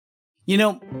You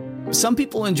know, some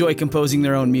people enjoy composing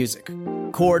their own music,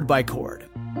 chord by chord,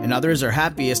 and others are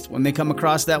happiest when they come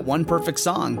across that one perfect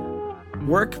song.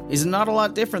 Work is not a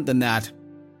lot different than that.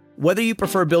 Whether you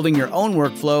prefer building your own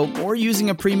workflow or using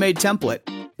a pre-made template,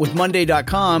 with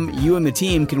Monday.com, you and the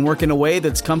team can work in a way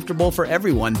that's comfortable for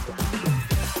everyone.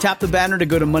 Tap the banner to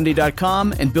go to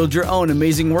Monday.com and build your own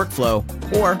amazing workflow,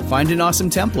 or find an awesome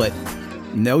template.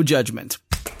 No judgment.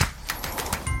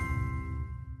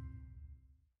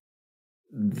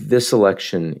 This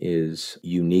election is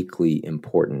uniquely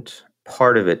important.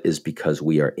 Part of it is because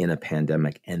we are in a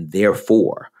pandemic, and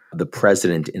therefore the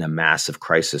president in a massive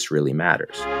crisis really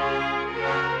matters.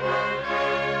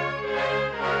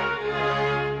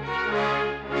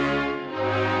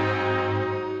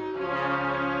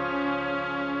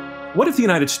 What if the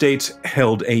United States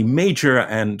held a major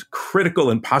and critical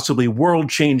and possibly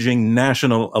world-changing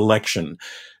national election,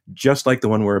 just like the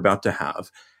one we're about to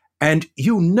have? And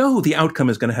you know the outcome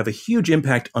is going to have a huge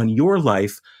impact on your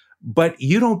life, but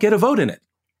you don't get a vote in it.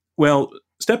 Well,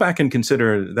 step back and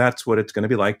consider that's what it's going to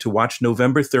be like to watch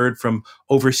November 3rd from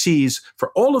overseas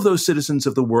for all of those citizens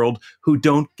of the world who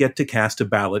don't get to cast a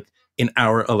ballot in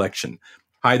our election.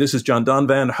 Hi, this is John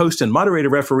Donvan, host and moderator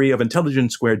referee of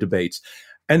Intelligence Squared Debates.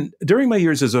 And during my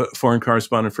years as a foreign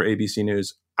correspondent for ABC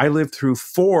News, I lived through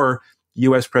 4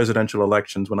 U.S. presidential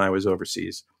elections when I was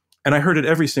overseas. And I heard it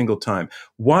every single time.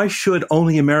 Why should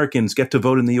only Americans get to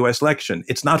vote in the U.S. election?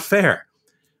 It's not fair.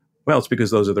 Well, it's because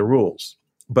those are the rules.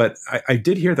 But I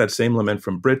did hear that same lament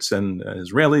from Brits and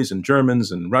Israelis and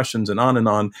Germans and Russians and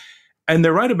on. And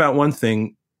they're right about one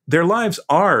thing. Their lives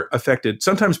are affected,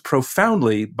 sometimes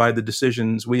profoundly, by the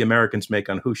decisions we Americans make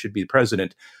on who should be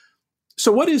president.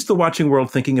 So what is the watching world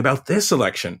thinking about this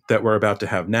election that we're about to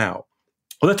have now?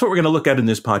 Well, that's what we're going to look at in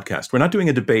this podcast. We're not doing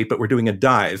a debate, but we're doing a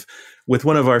dive with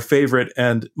one of our favorite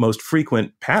and most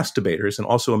frequent past debaters and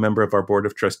also a member of our board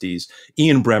of trustees,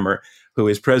 Ian Bremmer, who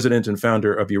is president and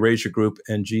founder of Eurasia Group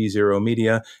and G0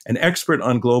 Media, an expert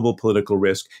on global political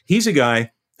risk. He's a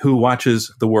guy who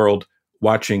watches the world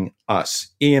watching us.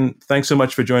 Ian, thanks so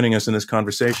much for joining us in this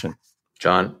conversation.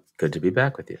 John, good to be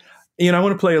back with you. Ian, I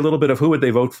want to play a little bit of who would they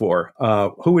vote for?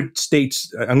 Who would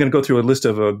states, I'm going to go through a list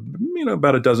of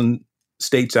about a dozen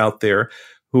states out there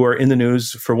who are in the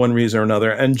news for one reason or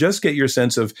another, and just get your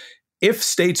sense of if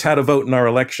states had a vote in our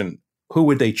election, who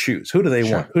would they choose? Who do they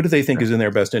want? Who do they think is in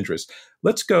their best interest?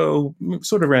 Let's go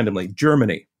sort of randomly.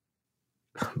 Germany.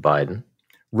 Biden.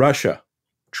 Russia.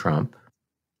 Trump.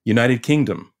 United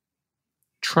Kingdom.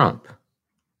 Trump.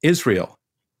 Israel.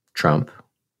 Trump.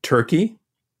 Turkey.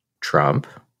 Trump.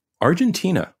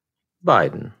 Argentina.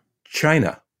 Biden.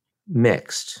 China.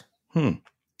 Mixed.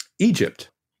 Egypt.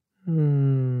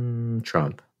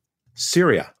 Trump.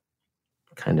 Syria.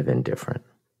 Kind of indifferent.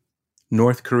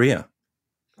 North Korea.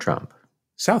 Trump.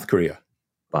 South Korea.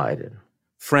 Biden.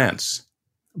 France.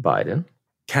 Biden.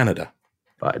 Canada.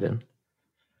 Biden.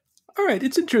 All right,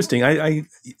 it's interesting.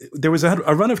 There was a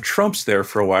run of Trumps there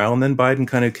for a while, and then Biden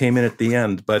kind of came in at the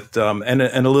end, but and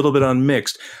a little bit on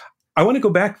mixed. I want to go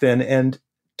back then and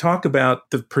talk about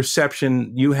the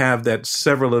perception you have that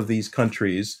several of these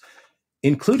countries,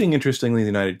 including, interestingly, the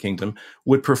United Kingdom,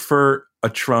 would prefer a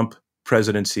Trump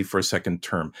presidency for a second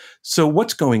term. So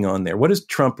what's going on there? What does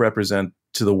Trump represent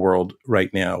to the world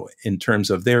right now in terms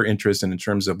of their interest and in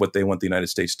terms of what they want the United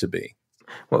States to be?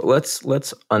 Well,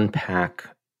 let's unpack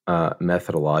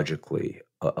methodologically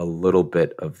a little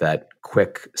bit of that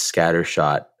quick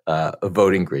scattershot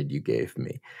voting grid you gave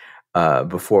me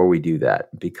before we do that,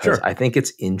 because Sure. I think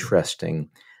it's interesting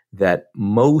that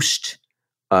most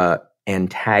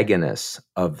antagonists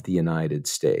of the United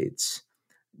States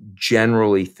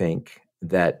generally think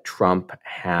that Trump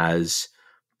has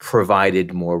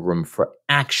provided more room for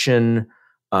action,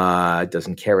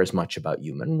 doesn't care as much about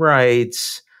human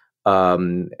rights,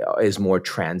 is more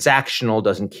transactional,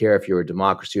 doesn't care if you're a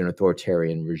democracy or an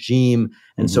authoritarian regime.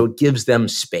 And so it gives them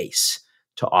space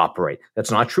to operate.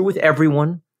 That's not true with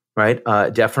everyone, right?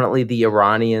 Definitely the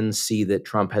Iranians see that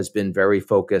Trump has been very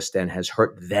focused and has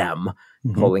hurt them,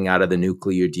 pulling out of the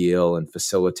nuclear deal and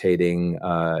facilitating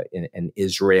an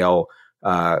Israel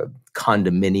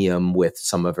condominium with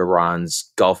some of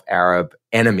Iran's Gulf Arab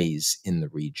enemies in the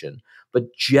region.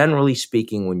 But generally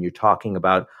speaking, when you're talking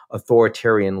about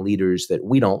authoritarian leaders that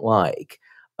we don't like,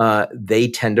 they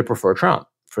tend to prefer Trump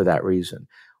for that reason.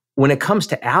 When it comes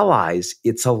to allies,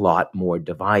 it's a lot more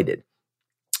divided.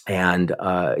 And,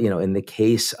 in the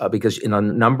case, because in a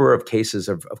number of cases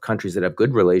of countries that have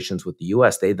good relations with the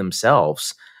U.S., they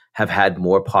themselves have had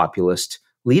more populist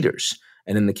leaders.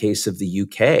 And in the case of the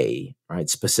UK, right,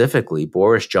 specifically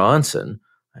Boris Johnson,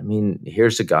 I mean,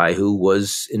 here's a guy who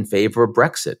was in favor of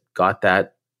Brexit, got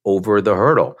that over the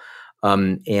hurdle.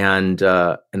 And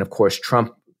of course,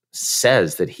 Trump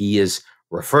says that he is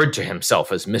referred to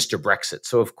himself as Mr. Brexit.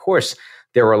 So of course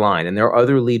they're aligned. And there are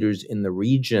other leaders in the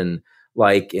region,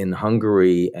 like in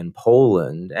Hungary and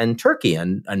Poland and Turkey,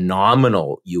 and a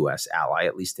nominal U.S. ally,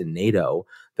 at least in NATO,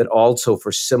 that also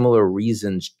for similar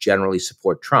reasons generally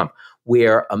support Trump,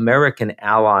 where American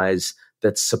allies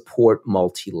that support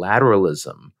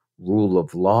multilateralism, rule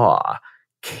of law,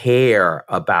 care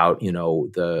about,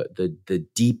 the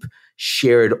deep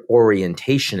shared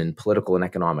orientation in political and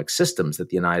economic systems that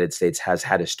the United States has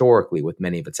had historically with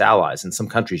many of its allies. And some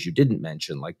countries you didn't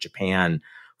mention, like Japan,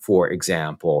 for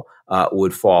example,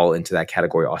 would fall into that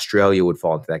category. Australia would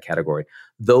fall into that category.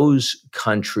 Those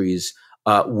countries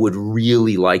would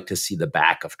really like to see the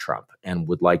back of Trump and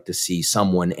would like to see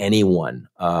anyone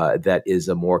that is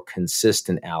a more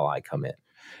consistent ally come in.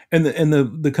 And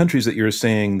the countries that you're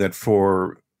saying that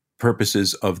for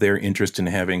purposes of their interest in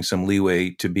having some leeway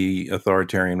to be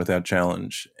authoritarian without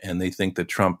challenge, and they think that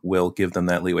Trump will give them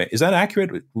that leeway. Is that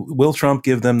accurate? Will Trump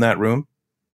give them that room?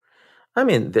 I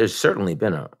mean, there's certainly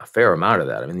been a fair amount of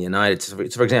that. I mean, the United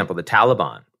States, for example, the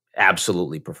Taliban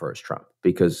absolutely prefers Trump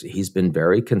because he's been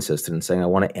very consistent in saying, I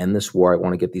want to end this war. I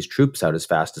want to get these troops out as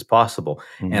fast as possible.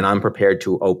 Mm-hmm. And I'm prepared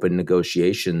to open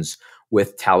negotiations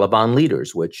with Taliban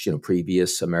leaders, which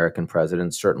previous American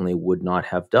presidents certainly would not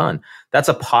have done. That's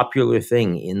a popular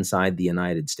thing inside the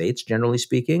United States, generally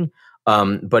speaking,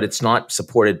 but it's not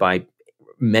supported by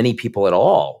many people at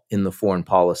all in the foreign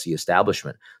policy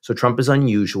establishment. So Trump is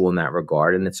unusual in that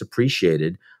regard, and it's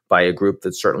appreciated by a group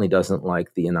that certainly doesn't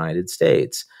like the United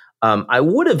States. I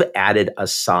would have added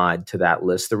Assad to that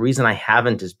list. The reason I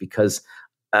haven't is because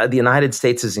the United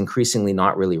States is increasingly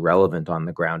not really relevant on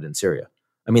the ground in Syria.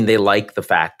 I mean, they like the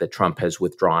fact that Trump has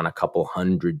withdrawn a couple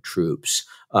hundred troops,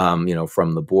 from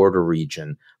the border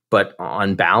region. But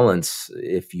on balance,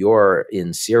 if you're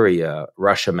in Syria,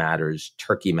 Russia matters,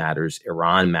 Turkey matters,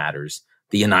 Iran matters.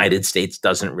 The United States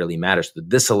doesn't really matter. So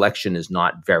this election is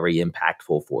not very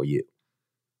impactful for you.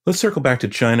 Let's circle back to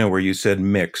China, where you said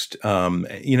mixed. In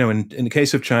the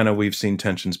case of China, we've seen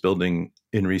tensions building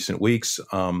in recent weeks.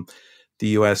 The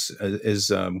U.S.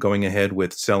 is going ahead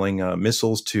with selling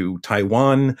missiles to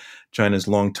Taiwan, China's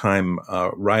longtime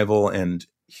rival and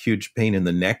huge pain in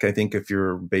the neck, I think, if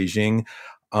you're Beijing.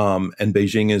 And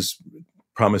Beijing is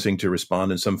promising to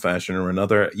respond in some fashion or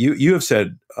another. You have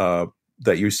said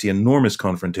that you see enormous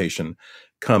confrontation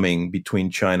coming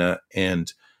between China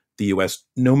and the U.S.,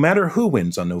 no matter who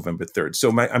wins on November 3rd.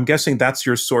 So I'm guessing that's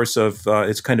your source of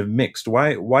it's kind of mixed.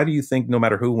 Why do you think no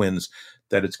matter who wins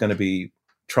that it's going to be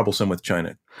troublesome with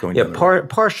China going down the road?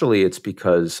 Partially it's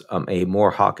because a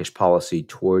more hawkish policy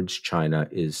towards China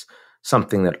is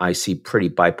something that I see pretty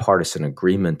bipartisan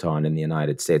agreement on in the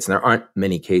United States. And there aren't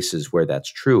many cases where that's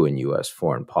true in U.S.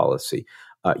 foreign policy.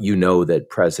 That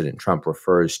President Trump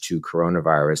refers to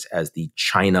coronavirus as the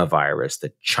China virus,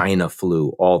 the China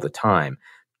flu all the time.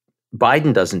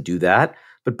 Biden doesn't do that,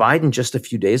 but Biden just a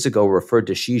few days ago referred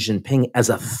to Xi Jinping as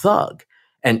a thug.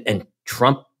 And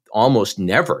Trump almost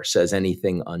never says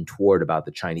anything untoward about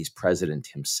the Chinese president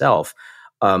himself.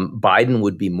 Biden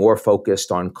would be more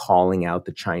focused on calling out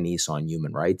the Chinese on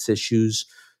human rights issues,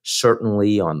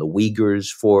 certainly on the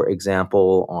Uyghurs, for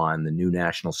example, on the new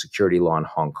national security law in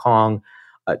Hong Kong.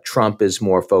 Trump is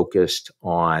more focused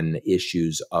on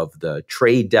issues of the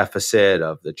trade deficit,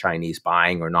 of the Chinese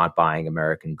buying or not buying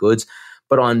American goods.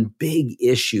 But on big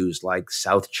issues like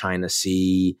South China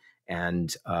Sea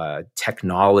and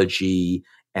technology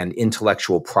and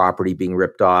intellectual property being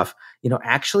ripped off,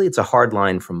 actually it's a hard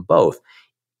line from both.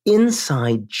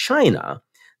 Inside China,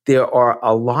 there are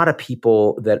a lot of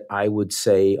people that I would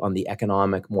say on the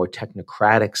economic, more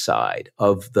technocratic side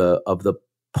of the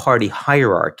party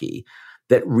hierarchy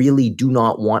that really do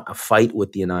not want a fight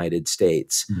with the United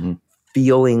States,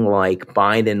 feeling like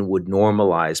Biden would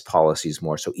normalize policies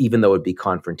more. So even though it'd be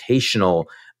confrontational,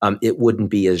 it wouldn't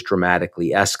be as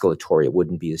dramatically escalatory. It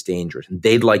wouldn't be as dangerous. And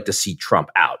they'd like to see Trump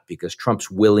out because Trump's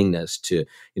willingness to,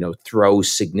 throw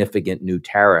significant new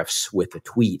tariffs with a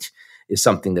tweet is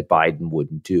something that Biden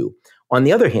wouldn't do. On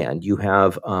the other hand, you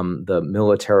have the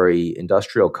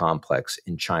military-industrial complex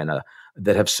in China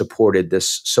that have supported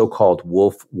this so-called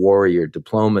wolf warrior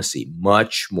diplomacy,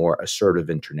 much more assertive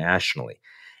internationally.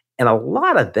 And a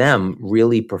lot of them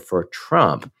really prefer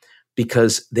Trump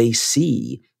because they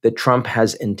see that Trump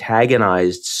has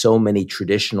antagonized so many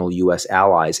traditional U.S.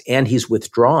 allies, and he's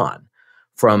withdrawn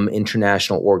from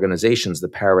international organizations, the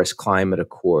Paris Climate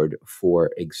Accord,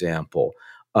 for example.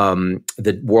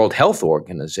 the World Health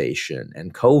Organization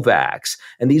and COVAX.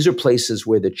 And these are places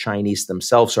where the Chinese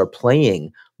themselves are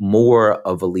playing more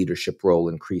of a leadership role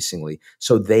increasingly.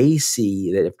 So they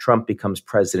see that if Trump becomes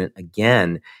president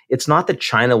again, it's not that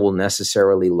China will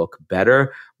necessarily look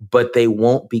better, but they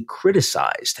won't be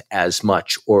criticized as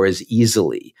much or as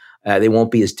easily. They won't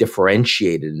be as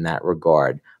differentiated in that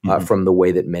regard from the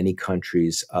way that many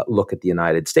countries look at the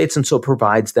United States. And so it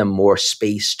provides them more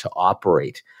space to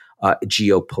operate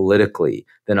geopolitically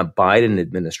than a Biden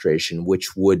administration,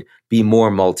 which would be more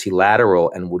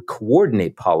multilateral and would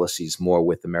coordinate policies more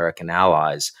with American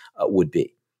allies, would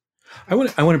be. I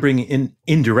want to bring in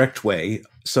indirect way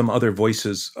some other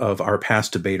voices of our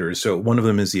past debaters. So one of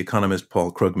them is the economist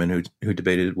Paul Krugman, who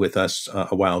debated with us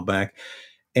a while back.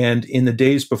 And in the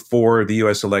days before the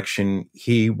U.S. election,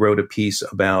 he wrote a piece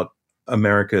about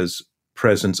America's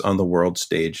presence on the world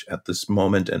stage at this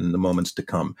moment and in the moments to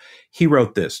come. He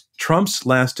wrote this: Trump's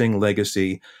lasting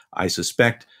legacy, I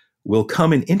suspect, will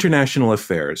come in international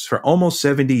affairs. For almost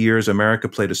 70 years, America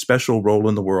played a special role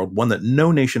in the world, one that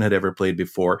no nation had ever played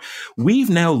before. We've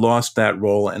now lost that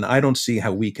role, and I don't see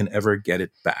how we can ever get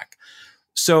it back.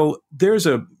 So there's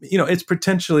it's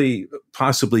potentially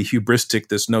possibly hubristic,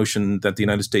 this notion that the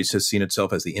United States has seen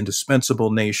itself as the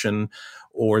indispensable nation,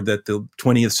 or that the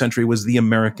 20th century was the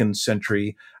American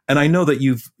century. And I know that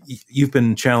you've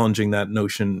been challenging that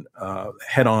notion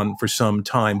head on for some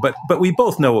time, but we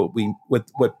both know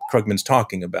what Krugman's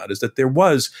talking about is that there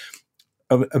was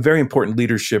a very important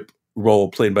leadership role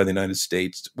played by the United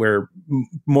States, where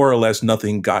more or less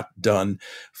nothing got done,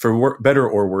 for better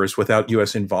or worse, without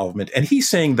U.S. involvement. And he's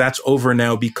saying that's over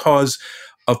now because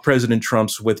of President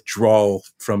Trump's withdrawal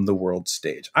from the world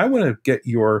stage. I want to get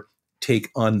your take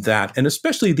on that, and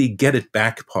especially the get it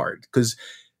back part, because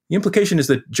the implication is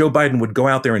that Joe Biden would go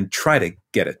out there and try to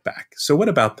get it back. So what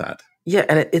about that? Yeah,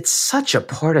 and it's such a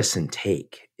partisan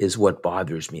take is what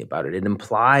bothers me about it. It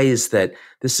implies that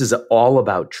this is all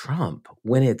about Trump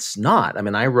when it's not. I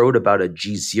mean, I wrote about a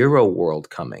G0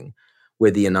 world coming where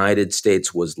the United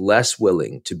States was less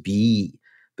willing to be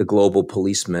the global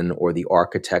policeman or the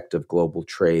architect of global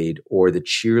trade or the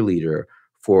cheerleader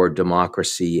for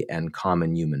democracy and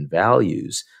common human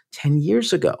values 10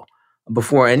 years ago,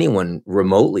 before anyone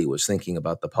remotely was thinking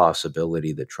about the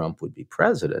possibility that Trump would be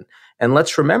president. And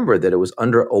let's remember that it was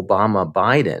under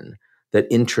Obama-Biden that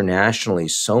internationally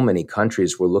so many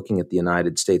countries were looking at the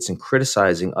United States and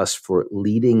criticizing us for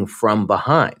leading from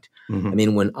behind. Mm-hmm. I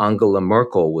mean, when Angela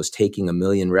Merkel was taking 1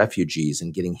 million refugees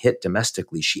and getting hit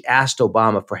domestically, she asked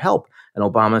Obama for help. And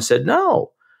Obama said,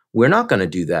 no, we're not going to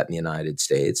do that in the United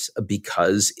States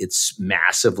because it's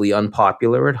massively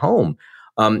unpopular at home.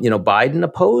 Biden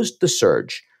opposed the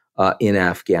surge in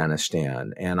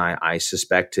Afghanistan, and I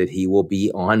suspect that he will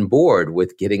be on board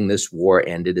with getting this war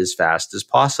ended as fast as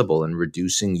possible and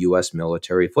reducing U.S.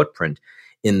 military footprint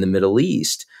in the Middle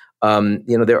East.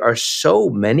 There are so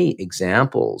many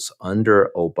examples under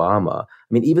Obama. I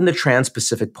mean, even the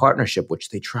Trans-Pacific Partnership, which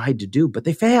they tried to do, but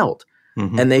they failed.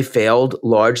 Mm-hmm. And they failed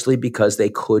largely because they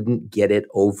couldn't get it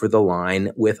over the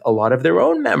line with a lot of their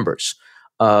own members.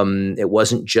 It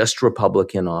wasn't just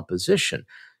Republican opposition.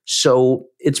 So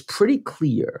it's pretty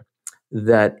clear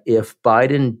that if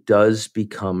Biden does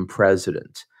become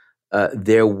president,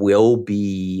 there will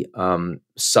be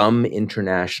some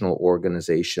international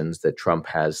organizations that Trump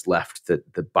has left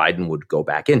that Biden would go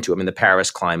back into. I mean, the Paris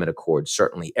Climate Accord,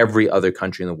 certainly every other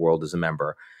country in the world is a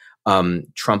member.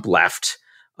 Trump left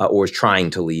or is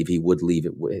trying to leave. He would leave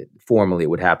it formally.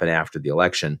 It would happen after the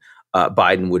election.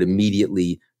 Biden would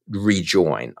immediately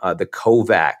rejoin. The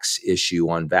COVAX issue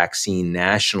on vaccine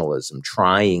nationalism,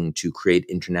 trying to create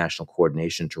international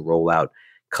coordination to roll out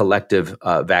collective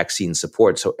vaccine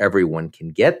support so everyone can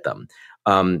get them.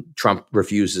 Trump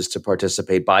refuses to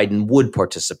participate. Biden would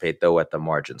participate, though, at the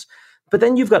margins. But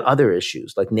then you've got other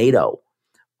issues like NATO.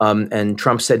 And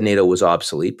Trump said NATO was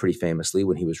obsolete pretty famously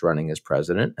when he was running as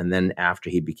president. And then after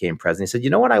he became president, he said, you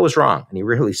know what, I was wrong. And he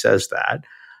really says that.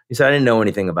 He said, I didn't know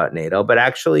anything about NATO, but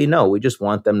actually, no, we just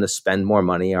want them to spend more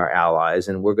money, our allies,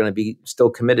 and we're going to be still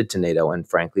committed to NATO. And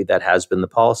frankly, that has been the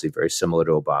policy, very similar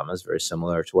to Obama's, very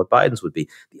similar to what Biden's would be.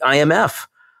 The IMF,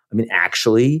 I mean,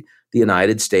 actually, the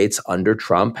United States under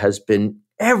Trump has been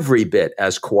every bit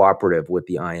as cooperative with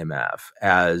the IMF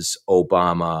as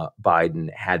Obama,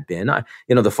 Biden had been.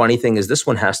 The funny thing is this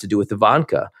one has to do with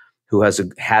Ivanka, who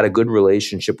had a good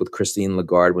relationship with Christine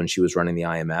Lagarde when she was running the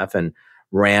IMF and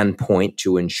ran point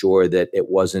to ensure that it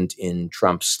wasn't in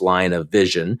Trump's line of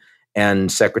vision. And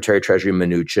Secretary Treasury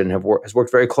Mnuchin has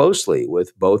worked very closely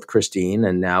with both Christine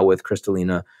and now with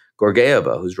Kristalina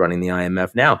Georgieva, who's running the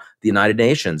IMF now. The United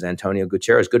Nations, Antonio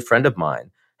Guterres, good friend of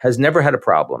mine, has never had a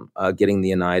problem getting the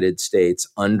United States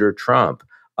under Trump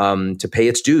to pay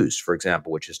its dues, for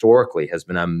example, which historically has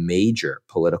been a major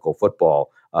political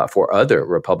football for other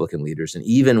Republican leaders. And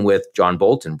even with John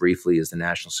Bolton briefly as the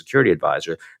national security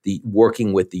advisor, the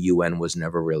working with the UN was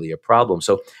never really a problem.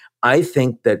 So I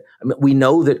think that we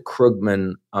know that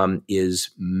Krugman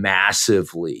is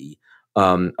massively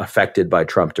affected by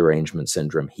Trump derangement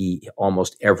syndrome.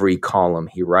 Almost every column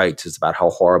he writes is about how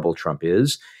horrible Trump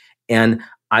is. And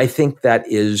I think that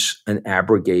is an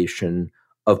abrogation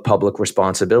of public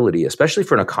responsibility, especially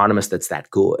for an economist that's that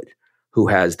good, who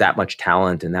has that much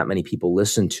talent and that many people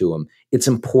listen to him. It's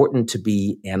important to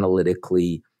be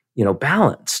analytically,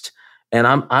 balanced. And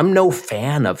I'm no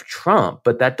fan of Trump,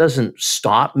 but that doesn't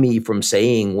stop me from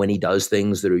saying when he does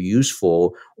things that are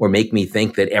useful or make me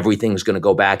think that everything's going to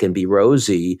go back and be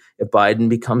rosy if Biden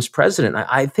becomes president.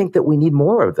 I think that we need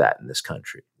more of that in this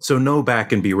country. So no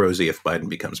back and be rosy if Biden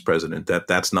becomes president.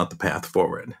 That's not the path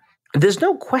forward. There's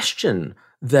no question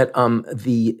that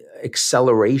the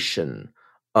acceleration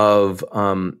of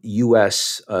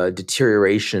U.S.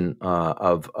 Deterioration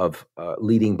of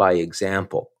leading by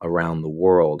example around the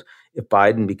world. If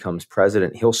Biden becomes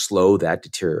president, he'll slow that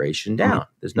deterioration down.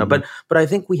 There's no, but I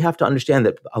think we have to understand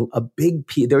that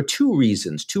there are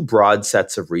two broad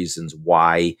sets of reasons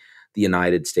why the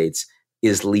United States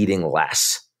is leading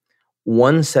less.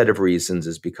 One set of reasons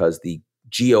is because the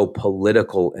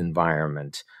geopolitical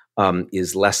environment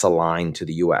is less aligned to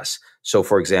the U.S. So,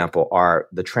 for example,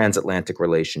 the transatlantic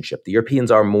relationship. The Europeans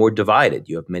are more divided.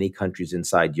 You have many countries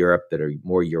inside Europe that are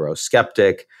more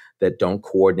Eurosceptic, that don't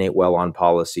coordinate well on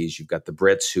policies. You've got the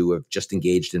Brits who have just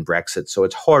engaged in Brexit. So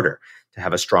it's harder to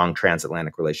have a strong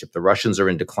transatlantic relationship. The Russians are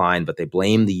in decline, but they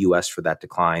blame the U.S. for that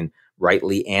decline,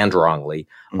 rightly and wrongly.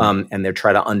 And they're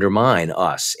trying to undermine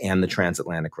us and the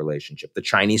transatlantic relationship. The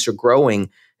Chinese are growing.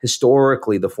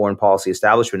 Historically, the foreign policy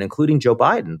establishment, including Joe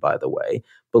Biden, by the way,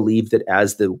 believed that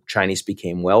as the Chinese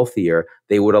became wealthier,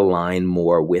 they would align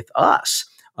more with us.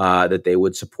 That they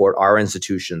would support our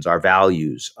institutions, our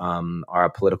values, our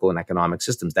political and economic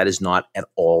systems. That is not at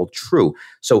all true.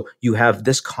 So you have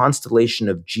this constellation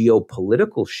of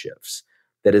geopolitical shifts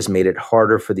that has made it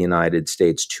harder for the United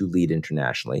States to lead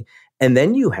internationally. And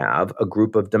then you have a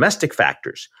group of domestic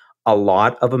factors, a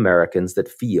lot of Americans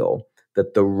that feel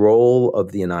that the role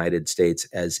of the United States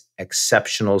as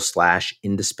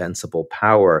exceptional/indispensable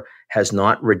power has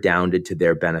not redounded to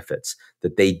their benefits,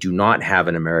 that they do not have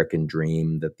an American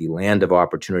dream, that the land of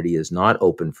opportunity is not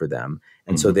open for them.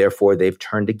 And so therefore they've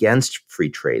turned against free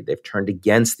trade. They've turned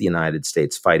against the United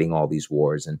States fighting all these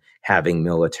wars and having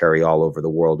military all over the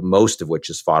world, most of which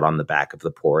is fought on the back of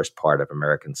the poorest part of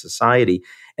American society.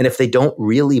 And if they don't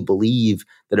really believe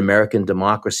that American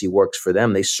democracy works for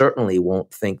them, they certainly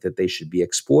won't think that they should be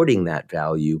exporting that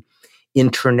value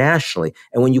internationally.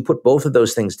 And when you put both of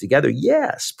those things together,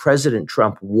 yes, President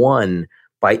Trump won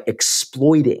by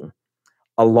exploiting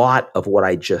a lot of what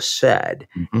I just said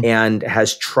and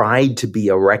has tried to be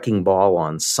a wrecking ball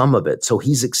on some of it. So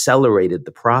he's accelerated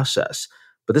the process.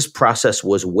 But this process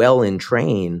was well in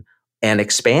train and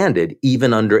expanded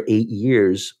even under 8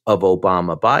 years of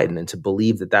Obama-Biden. And to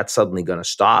believe that that's suddenly going to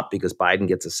stop because Biden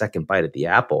gets a second bite at the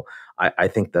apple, I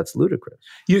think that's ludicrous.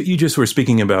 You just were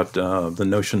speaking about the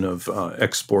notion of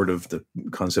export of the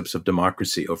concepts of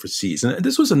democracy overseas. And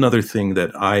this was another thing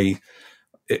that I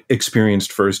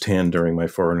experienced firsthand during my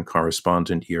foreign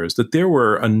correspondent years, that there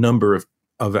were a number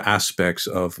of aspects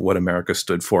of what America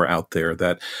stood for out there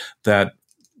that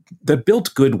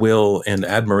built goodwill and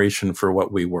admiration for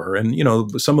what we were. And,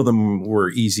 some of them were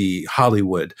easy: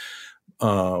 Hollywood,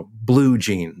 blue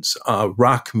jeans,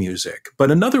 rock music.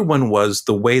 But another one was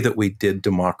the way that we did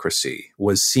democracy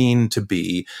was seen to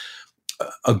be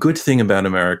a good thing about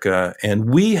America. And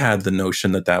we had the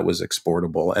notion that that was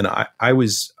exportable. And I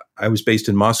was based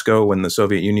in Moscow when the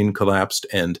Soviet Union collapsed,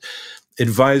 and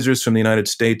advisors from the United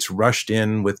States rushed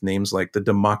in with names like the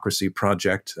Democracy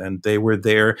Project, and they were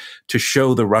there to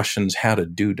show the Russians how to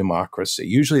do democracy.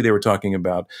 Usually they were talking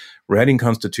about writing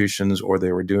constitutions, or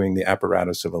they were doing the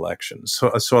apparatus of elections.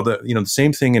 So I saw the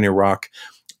same thing in Iraq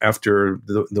after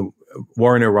the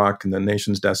war in Iraq and the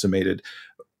nation's decimated.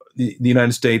 The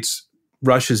United States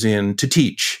rushes in to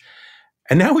teach.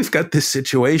 And now we've got this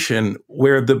situation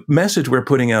where the message we're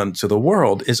putting out to the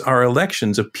world is our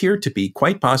elections appear to be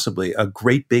quite possibly a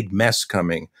great big mess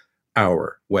coming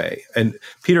our way. And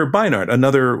Peter Beinart,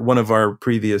 another one of our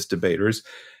previous debaters,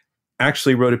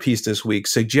 actually wrote a piece this week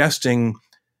suggesting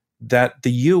that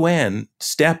the UN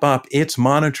step up its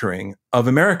monitoring of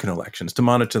American elections to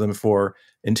monitor them for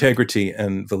integrity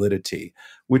and validity,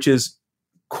 which is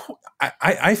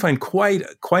I find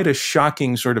quite a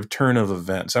shocking sort of turn of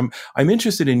events. I'm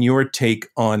interested in your take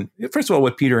on, first of all,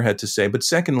 what Peter had to say, but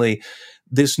secondly,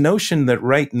 this notion that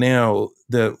right now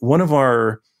one of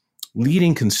our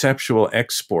leading conceptual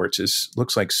exports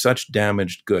looks like such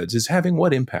damaged goods is having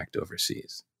what impact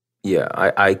overseas? Yeah,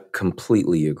 I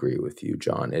completely agree with you,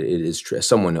 John. It is true.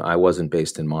 I wasn't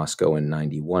based in Moscow in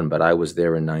 91, but I was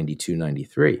there in 92,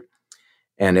 93.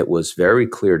 And it was very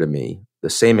clear to me, the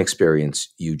same experience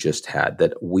you just had,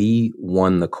 that we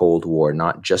won the Cold War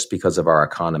not just because of our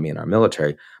economy and our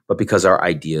military, but because our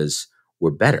ideas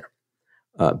were better.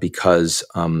 Because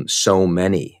so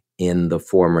many in the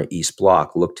former East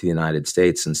Bloc looked to the United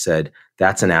States and said,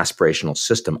 that's an aspirational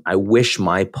system. I wish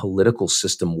my political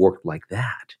system worked like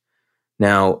that.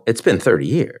 Now, it's been 30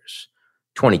 years,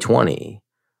 2020.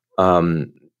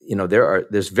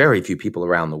 There's very few people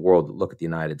around the world that look at the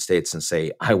United States and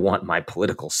say, I want my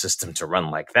political system to run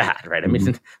like that, right? I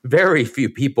mean, very few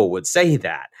people would say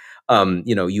that.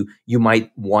 You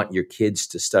might want your kids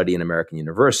to study in American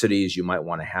universities. You might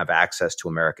want to have access to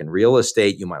American real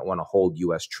estate. You might want to hold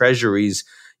U.S. treasuries.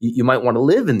 You might want to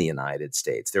live in the United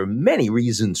States. There are many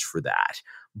reasons for that,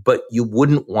 but you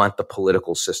wouldn't want the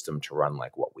political system to run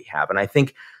like what we have. And I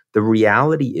think the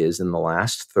reality is, in the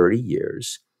last 30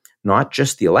 years, not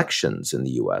just the elections in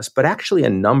the U.S., but actually a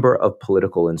number of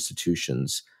political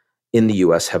institutions in the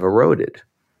U.S. have eroded.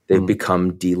 They've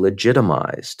become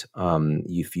delegitimized.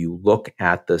 If you look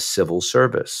at the civil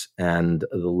service and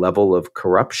the level of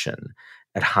corruption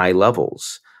at high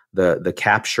levels, the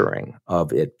capturing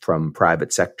of it from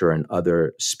private sector and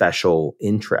other special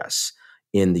interests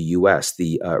in the U.S.,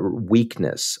 the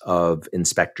weakness of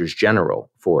inspectors general,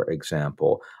 for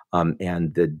example,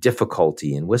 and the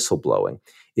difficulty in whistleblowing.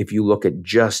 If you look at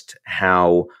just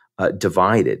how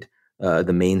divided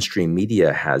the mainstream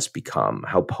media has become,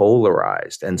 how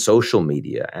polarized, and social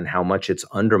media, and how much it's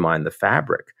undermined the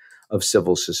fabric of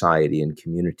civil society and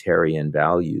communitarian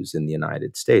values in the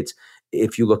United States.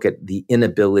 If you look at the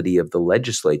inability of the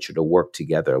legislature to work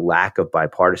together, lack of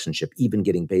bipartisanship, even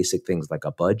getting basic things like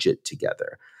a budget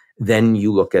together, then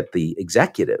you look at the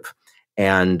executive.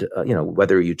 And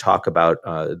whether you talk about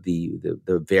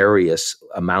the various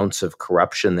amounts of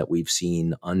corruption that we've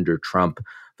seen under Trump,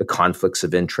 the conflicts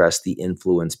of interest, the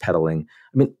influence peddling,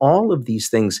 I mean, all of these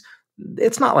things,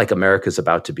 it's not like America's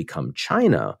about to become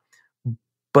China,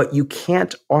 but you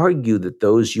can't argue that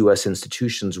those U.S.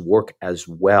 institutions work as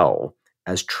well,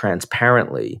 as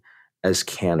transparently as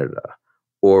Canada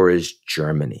or as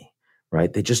Germany,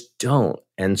 right? They just don't.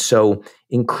 And so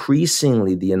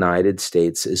increasingly, the United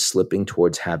States is slipping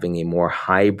towards having a more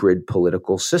hybrid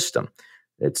political system.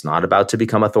 It's not about to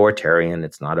become authoritarian.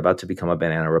 It's not about to become a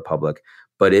banana republic,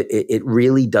 but it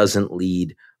really doesn't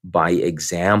lead by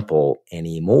example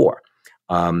anymore.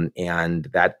 And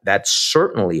that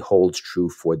certainly holds true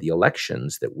for the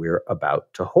elections that we're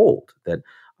about to hold. That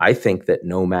I think that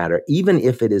no matter, even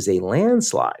if it is a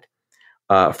landslide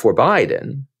for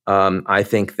Biden, I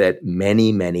think that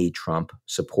many, many Trump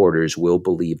supporters will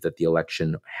believe that the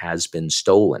election has been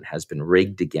stolen, has been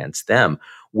rigged against them,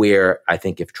 where I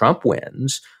think if Trump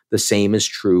wins, the same is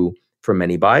true for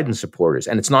many Biden supporters.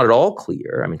 And it's not at all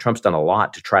clear. I mean, Trump's done a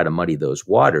lot to try to muddy those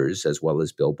waters, as well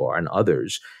as Bill Barr and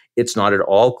others. It's not at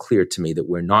all clear to me that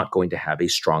we're not going to have a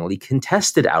strongly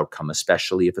contested outcome,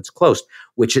 especially if it's close,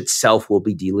 which itself will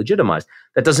be delegitimized.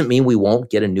 That doesn't mean we won't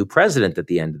get a new president at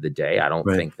the end of the day. I don't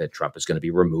think that Trump is going to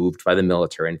be removed by the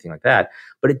military or anything like that.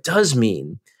 But it does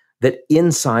mean that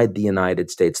inside the United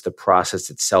States, the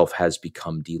process itself has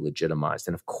become delegitimized.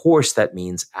 And of course, that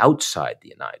means outside the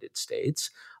United States,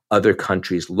 other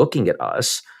countries looking at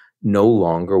us no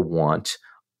longer want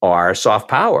our soft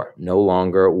power, no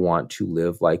longer want to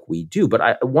live like we do.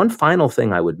 But one final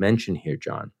thing I would mention here,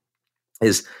 John,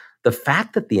 is the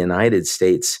fact that the United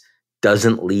States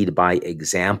doesn't lead by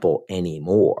example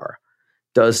anymore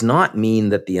does not mean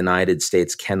that the United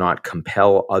States cannot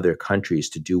compel other countries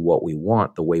to do what we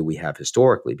want the way we have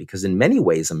historically, because in many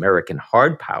ways, American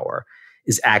hard power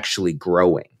is actually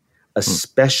growing,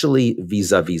 especially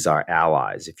vis-a-vis our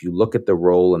allies. If you look at the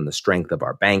role and the strength of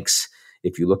our banks,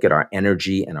 if you look at our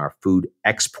energy and our food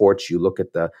exports, you look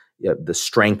at the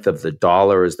strength of the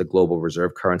dollar as the global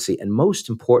reserve currency, and most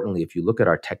importantly, if you look at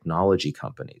our technology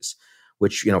companies,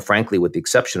 which, frankly, with the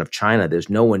exception of China, there's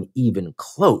no one even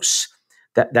close.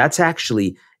 That's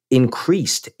actually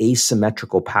increased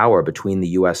asymmetrical power between the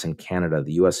U.S. and Canada,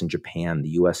 the U.S. and Japan, the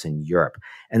U.S. and Europe.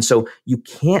 And so you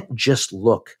can't just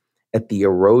look at the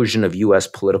erosion of U.S.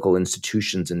 political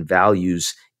institutions and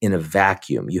values in a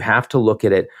vacuum. You have to look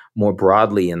at it more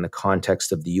broadly in the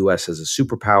context of the U.S. as a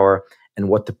superpower and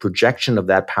what the projection of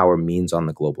that power means on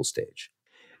the global stage.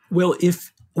 Well,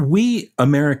 if we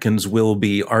Americans will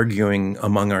be arguing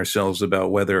among ourselves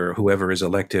about whether whoever is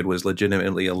elected was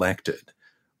legitimately elected,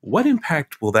 what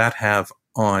impact will that have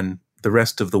on the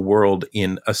rest of the world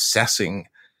in assessing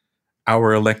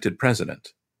our elected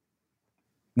president?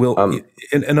 Well,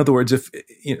 in other words, if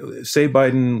say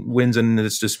Biden wins and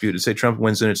it's disputed, say Trump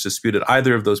wins and it's disputed,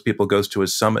 either of those people goes to a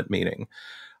summit meeting.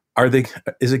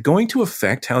 Is it going to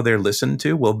affect how they're listened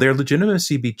to? Will their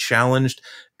legitimacy be challenged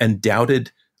and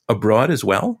doubted abroad as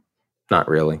well? Not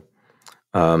really.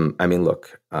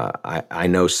 Look, I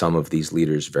know some of these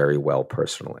leaders very well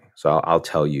personally. So I'll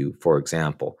tell you, for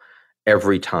example,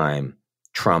 every time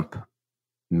Trump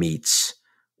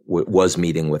was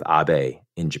meeting with Abe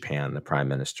in Japan, the prime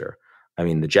minister,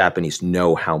 the Japanese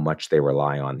know how much they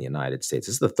rely on the United States.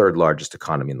 This is the third largest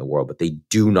economy in the world, but they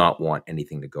do not want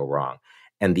anything to go wrong.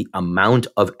 And the amount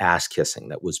of ass kissing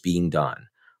that was being done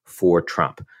for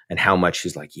Trump and how much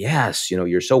he's like, yes,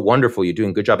 you're so wonderful. You're doing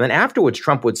a good job. And then afterwards,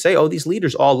 Trump would say, oh, these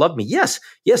leaders all love me. Yes.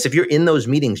 If you're in those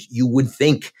meetings, you would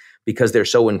think because they're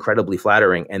so incredibly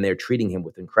flattering and they're treating him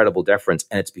with incredible deference.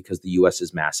 And it's because the U.S.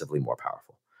 is massively more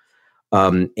powerful.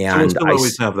 And so we'll still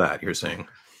always have that, you're saying?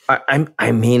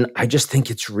 I just think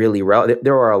it's really relevant.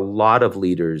 There are a lot of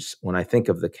leaders, when I think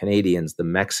of the Canadians, the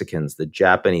Mexicans, the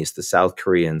Japanese, the South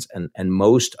Koreans, and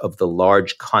most of the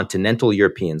large continental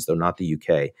Europeans, though not the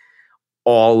UK,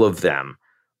 all of them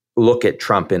look at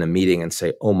Trump in a meeting and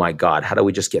say, oh my God, how do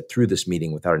we just get through this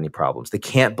meeting without any problems? They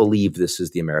can't believe this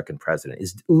is the American president.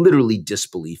 It's literally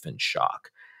disbelief and shock.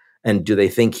 And do they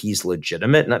think he's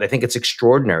legitimate? No, I think it's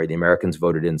extraordinary the Americans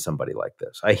voted in somebody like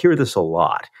this. I hear this a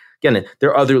lot. Again, there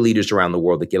are other leaders around the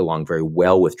world that get along very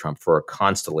well with Trump for a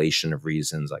constellation of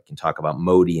reasons. I can talk about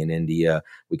Modi in India.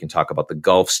 We can talk about the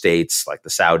Gulf states like the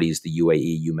Saudis, the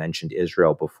UAE. You mentioned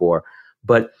Israel before.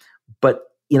 But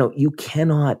you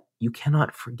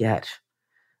cannot forget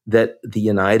that the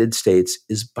United States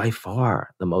is by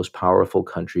far the most powerful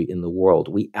country in the world.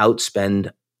 We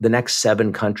outspend the next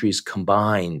 7 countries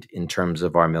combined in terms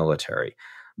of our military.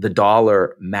 The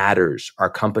dollar matters. Our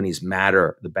companies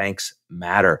matter. The banks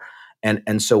matter.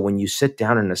 And so when you sit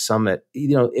down in a summit,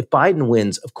 if Biden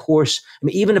wins, of course,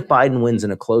 even if Biden wins in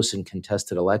a close and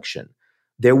contested election,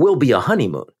 there will be a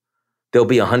honeymoon. There'll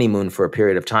be a honeymoon for a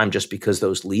period of time just because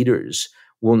those leaders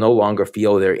will no longer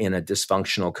feel they're in a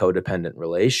dysfunctional codependent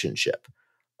relationship.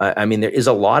 There is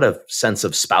a lot of sense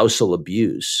of spousal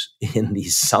abuse in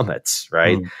these summits,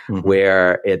 right? Mm-hmm.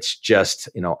 Where it's just,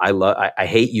 I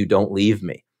hate you, don't leave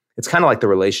me. It's kind of like the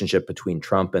relationship between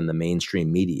Trump and the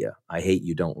mainstream media. I hate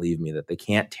you, don't leave me, that they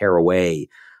can't tear away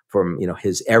from,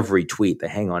 his every tweet. They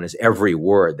hang on his every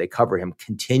word. They cover him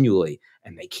continually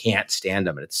and they can't stand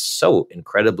him. And it's so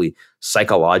incredibly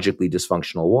psychologically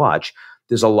dysfunctional watch.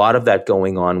 There's a lot of that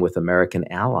going on with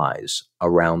American allies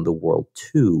around the world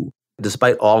too.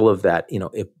 Despite all of that,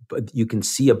 if you can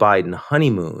see a Biden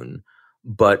honeymoon,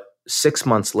 but 6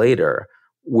 months later,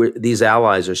 these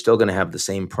allies are still going to have the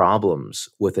same problems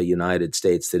with a United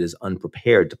States that is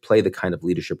unprepared to play the kind of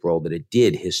leadership role that it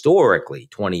did historically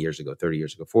 20 years ago, 30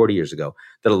 years ago, 40 years ago,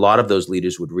 that a lot of those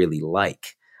leaders would really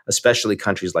like, especially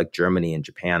countries like Germany and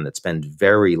Japan that spend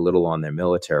very little on their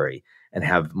military and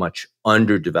have much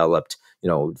underdeveloped,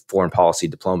 foreign policy,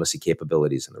 diplomacy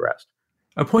capabilities and the rest.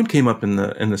 A point came up in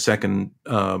the second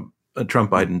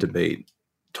Trump-Biden debate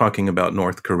talking about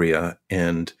North Korea,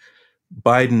 and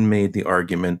Biden made the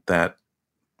argument that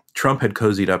Trump had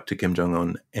cozied up to Kim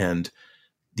Jong-un and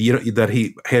that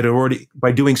he had already,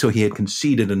 by doing so, he had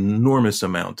conceded an enormous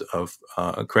amount of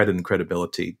credit and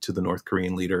credibility to the North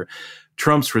Korean leader.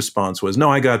 Trump's response was, no,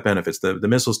 I got benefits. The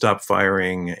missiles stopped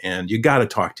firing, and you got to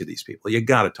talk to these people. You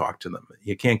got to talk to them.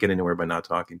 You can't get anywhere by not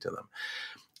talking to them.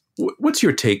 What's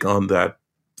your take on that?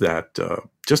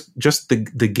 Just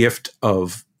the gift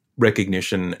of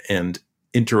recognition and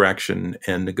interaction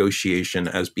and negotiation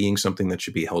as being something that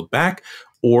should be held back,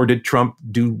 or did Trump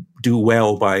do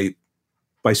well by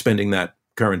spending that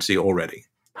currency already?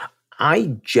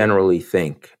 I generally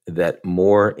think that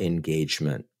more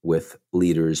engagement with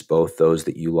leaders, both those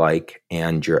that you like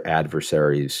and your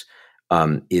adversaries,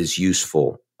 is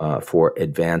useful for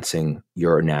advancing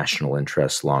your national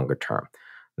interests longer term.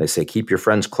 They say, keep your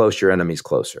friends close, your enemies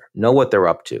closer. Know what they're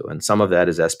up to. And some of that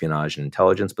is espionage and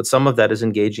intelligence, but some of that is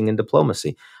engaging in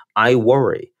diplomacy. I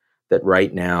worry that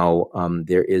right now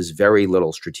there is very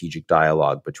little strategic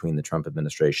dialogue between the Trump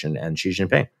administration and Xi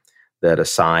Jinping. That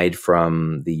aside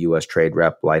from the U.S. trade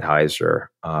rep Lighthizer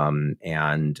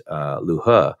and Liu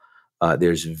He,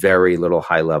 there's very little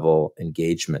high-level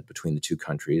engagement between the two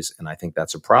countries, and I think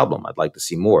that's a problem. I'd like to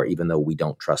see more, even though we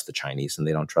don't trust the Chinese and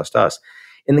they don't trust us.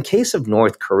 In the case of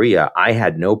North Korea, I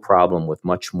had no problem with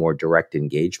much more direct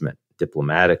engagement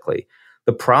diplomatically.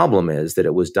 The problem is that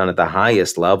it was done at the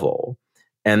highest level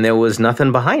and there was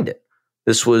nothing behind it.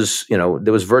 This was,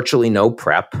 there was virtually no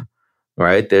prep,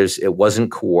 right? It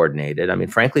wasn't coordinated. I mean,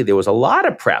 frankly, there was a lot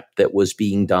of prep that was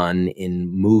being done in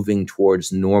moving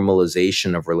towards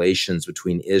normalization of relations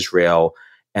between Israel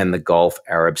and the Gulf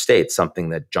Arab states, something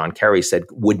that John Kerry said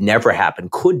would never happen,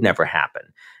 could never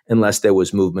happen, unless there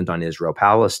was movement on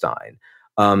Israel-Palestine.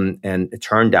 And it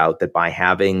turned out that by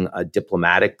having a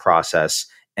diplomatic process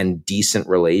and decent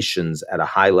relations at a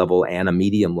high level and a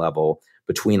medium level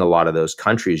between a lot of those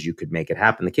countries, you could make it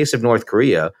happen. In the case of North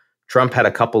Korea, Trump had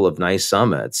a couple of nice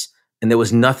summits, and there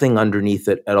was nothing underneath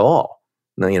it at all.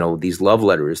 These love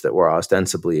letters that were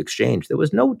ostensibly exchanged, there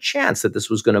was no chance that this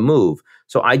was going to move.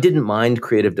 So I didn't mind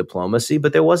creative diplomacy,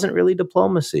 but there wasn't really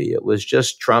diplomacy. It was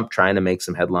just Trump trying to make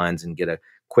some headlines and get a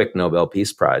quick Nobel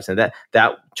Peace Prize. And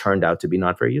that turned out to be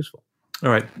not very useful. All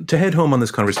right. To head home on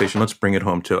this conversation, let's bring it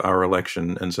home to our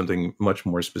election and something much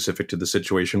more specific to the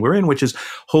situation we're in, which is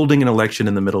holding an election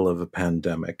in the middle of a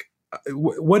pandemic.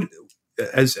 What,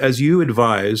 as you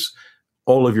advise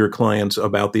all of your clients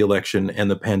about the election and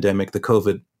the pandemic, the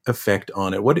COVID effect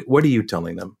on it, what are you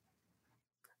telling them?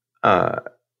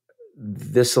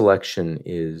 This election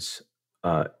is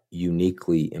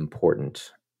uniquely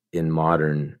important in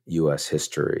modern U.S.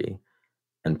 history,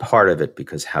 and part of it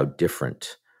because how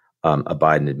different a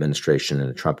Biden administration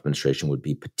and a Trump administration would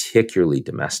be, particularly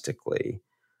domestically.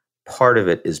 Part of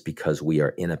it is because we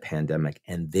are in a pandemic,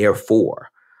 and therefore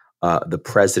the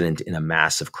president in a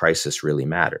massive crisis really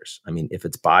matters. I mean, if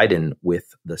it's Biden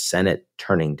with the Senate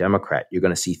turning Democrat, you're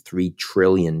going to see $3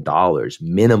 trillion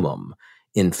minimum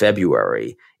in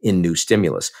February in new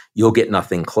stimulus. You'll get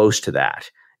nothing close to that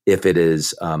if it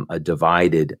is a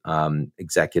divided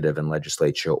executive and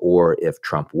legislature, or if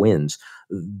Trump wins.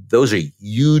 Those are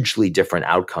hugely different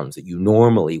outcomes that you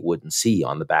normally wouldn't see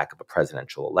on the back of a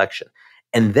presidential election.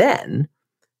 And then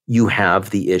you have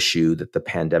the issue that the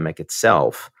pandemic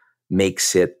itself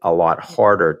makes it a lot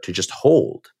harder to just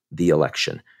hold the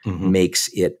election, makes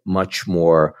it much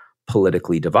more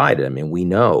politically divided. I mean, we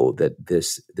know that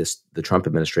the Trump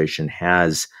administration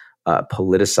has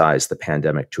politicized the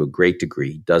pandemic to a great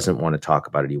degree, doesn't want to talk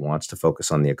about it. He wants to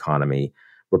focus on the economy.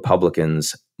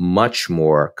 Republicans much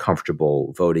more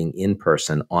comfortable voting in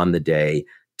person on the day.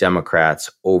 Democrats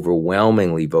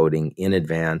overwhelmingly voting in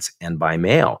advance and by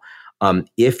mail.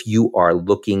 If you are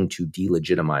looking to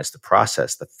delegitimize the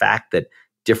process, the fact that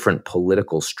different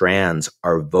political strands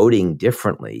are voting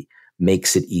differently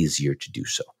makes it easier to do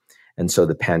so. And so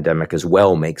the pandemic as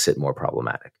well makes it more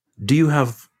problematic. Do you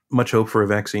have much hope for a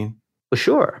vaccine? Well,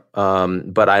 sure.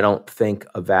 But I don't think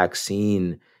a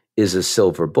vaccine is a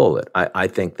silver bullet. I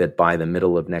think that by the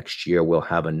middle of next year, we'll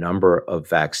have a number of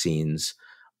vaccines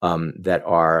that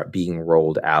are being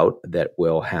rolled out that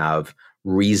will have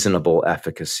reasonable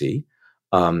efficacy.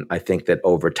 I think that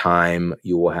over time,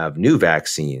 you will have new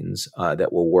vaccines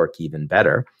that will work even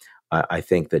better. I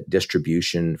think that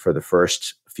distribution for the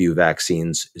first few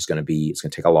vaccines it's going to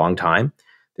take a long time.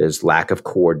 There's lack of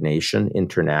coordination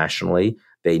internationally.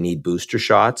 They need booster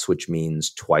shots, which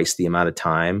means twice the amount of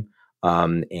time.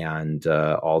 And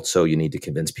also you need to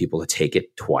convince people to take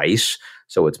it twice.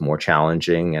 So it's more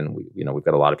challenging. And we've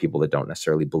got a lot of people that don't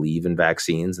necessarily believe in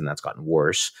vaccines, and that's gotten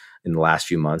worse in the last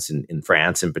few months in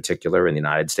France in particular, in the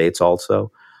United States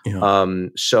also. Yeah.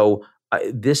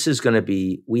 This is going to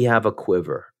be, we have a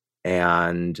quiver,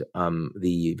 and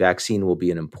the vaccine will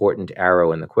be an important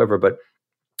arrow in the quiver. But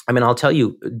I mean, I'll tell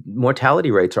you, mortality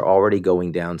rates are already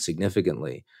going down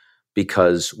significantly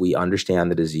because we understand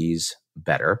the disease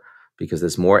better, because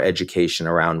there's more education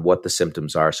around what the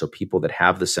symptoms are. So people that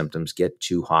have the symptoms get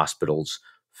to hospitals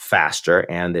faster,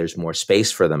 and there's more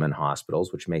space for them in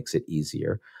hospitals, which makes it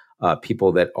easier.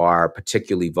 People that are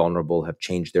particularly vulnerable have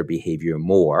changed their behavior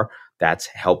more. That's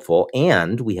helpful.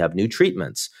 And we have new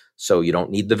treatments. So you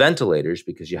don't need the ventilators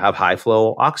because you have high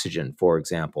flow oxygen, for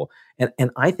example.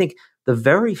 And I think the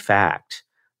very fact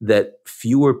that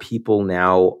fewer people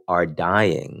now are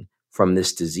dying from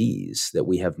this disease, that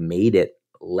we have made it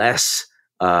less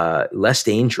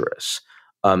dangerous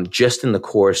just in the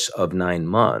course of 9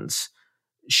 months,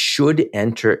 should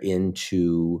enter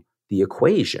into the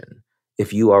equation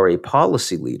if you are a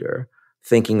policy leader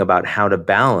thinking about how to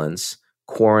balance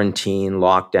quarantine,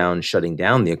 lockdown, shutting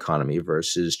down the economy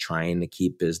versus trying to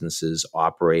keep businesses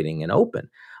operating and open.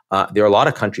 There are a lot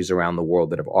of countries around the world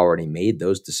that have already made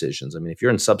those decisions. I mean, if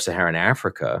you're in sub-Saharan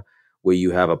Africa, where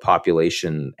you have a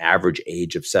population average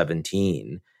age of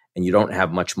 17, and you don't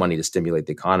have much money to stimulate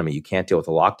the economy, you can't deal with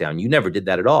a lockdown. You never did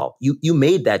that at all. You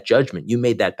made that judgment. You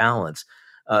made that balance.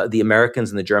 The Americans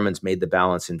and the Germans made the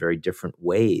balance in very different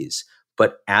ways.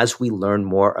 But as we learn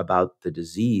more about the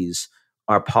disease,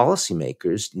 our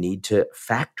policymakers need to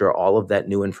factor all of that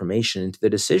new information into the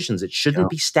decisions. It shouldn't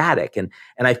be static. And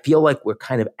I feel like we're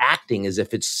kind of acting as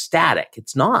if it's static.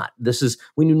 It's not.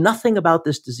 We knew nothing about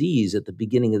this disease at the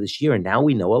beginning of this year, and now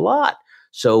we know a lot.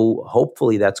 So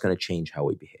hopefully that's going to change how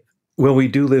we behave. Well, we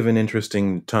do live in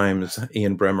interesting times.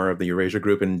 Ian Bremmer of the Eurasia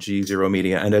Group and G0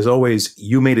 Media. And as always,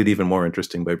 you made it even more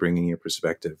interesting by bringing your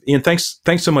perspective. Ian, thanks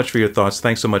so much for your thoughts.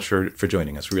 Thanks so much for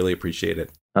joining us. Really appreciate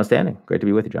it. Outstanding. Great to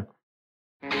be with you, John.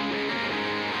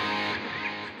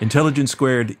 Intelligence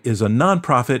Squared is a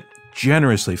nonprofit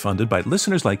generously funded by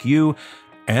listeners like you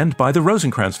and by the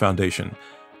Rosencrantz Foundation.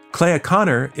 Clea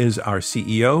Connor is our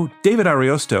CEO. David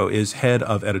Ariosto is head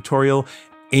of editorial.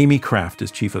 Amy Kraft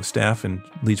is chief of staff and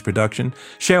leads production.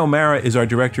 Shea O'Mara is our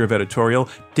director of editorial.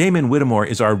 Damon Whittemore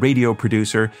is our radio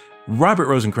producer. Robert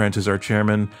Rosencrantz is our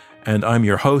chairman. And I'm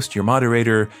your host, your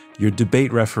moderator, your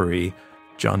debate referee,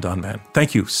 John Donvan.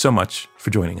 Thank you so much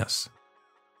for joining us.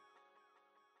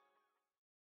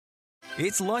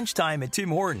 It's lunchtime at Tim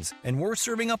Hortons, and we're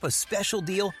serving up a special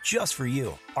deal just for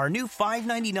you. Our new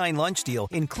 $5.99 lunch deal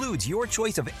includes your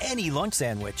choice of any lunch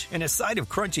sandwich and a side of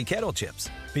crunchy kettle chips.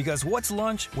 Because what's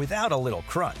lunch without a little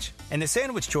crunch? And the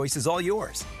sandwich choice is all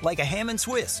yours, like a ham and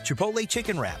Swiss, Chipotle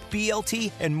chicken wrap,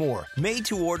 BLT, and more, made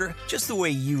to order just the way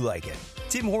you like it.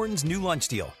 Tim Hortons' new lunch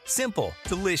deal. Simple,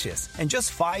 delicious, and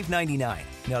just $5.99.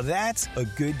 Now that's a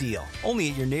good deal. Only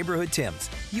at your neighborhood Tim's.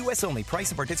 U.S. only. Price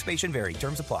and participation vary.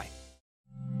 Terms apply.